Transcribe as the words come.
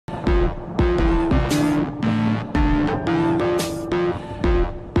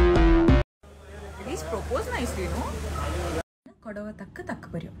ತಕ್ಕ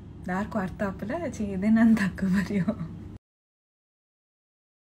ಬರೆಯೋ ಯಾರಿಗೂ ಅರ್ಥ ಆಗಲ್ಲ ಇದೆ ನಾನು ತಕ್ಕ ಬರೆಯೋ.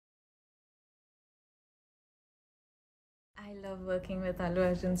 I love working with Allu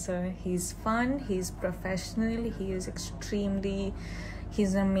Arjun sir. He's fun, he's professional, he's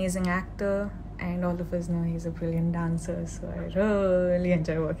an amazing actor, and all of us know he's a brilliant dancer, so I really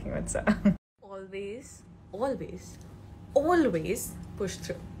enjoy working with sir. Always push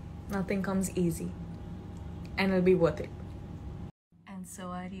through. Nothing comes easy, and it'll be worth it. And so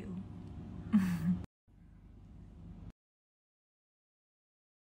are you.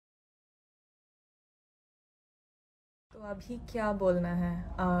 तो अभी क्या बोलना है,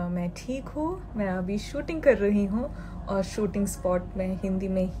 मैं ठीक हूँ, मैं अभी शूटिंग कर रही हूँ और शूटिंग स्पॉट में हिंदी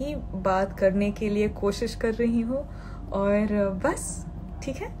में ही बात करने के लिए कोशिश कर रही हूँ और बस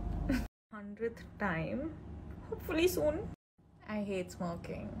ठीक है. 100th time, hopefully soon. I hate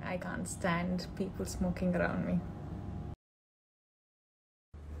smoking. I can't stand people smoking around me.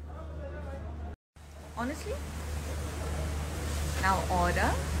 Honestly, now order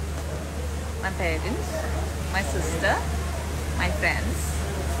my parents, my sister, my friends,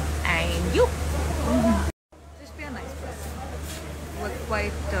 and you. Just be a nice person. We're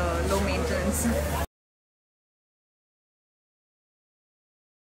quite low maintenance.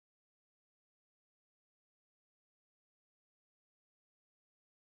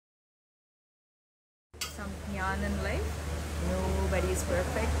 Some yarn in life. Nobody is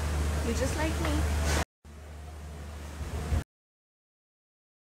perfect. You're just like me.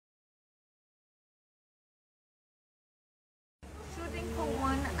 Shooting for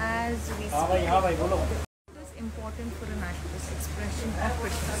one as we speak. It is important for an actress, expression of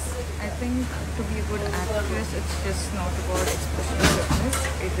fitness. I think to be a good actress, it's just not about expression of fitness.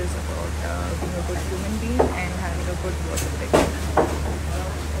 It is about being a good human being and having a good work ethic.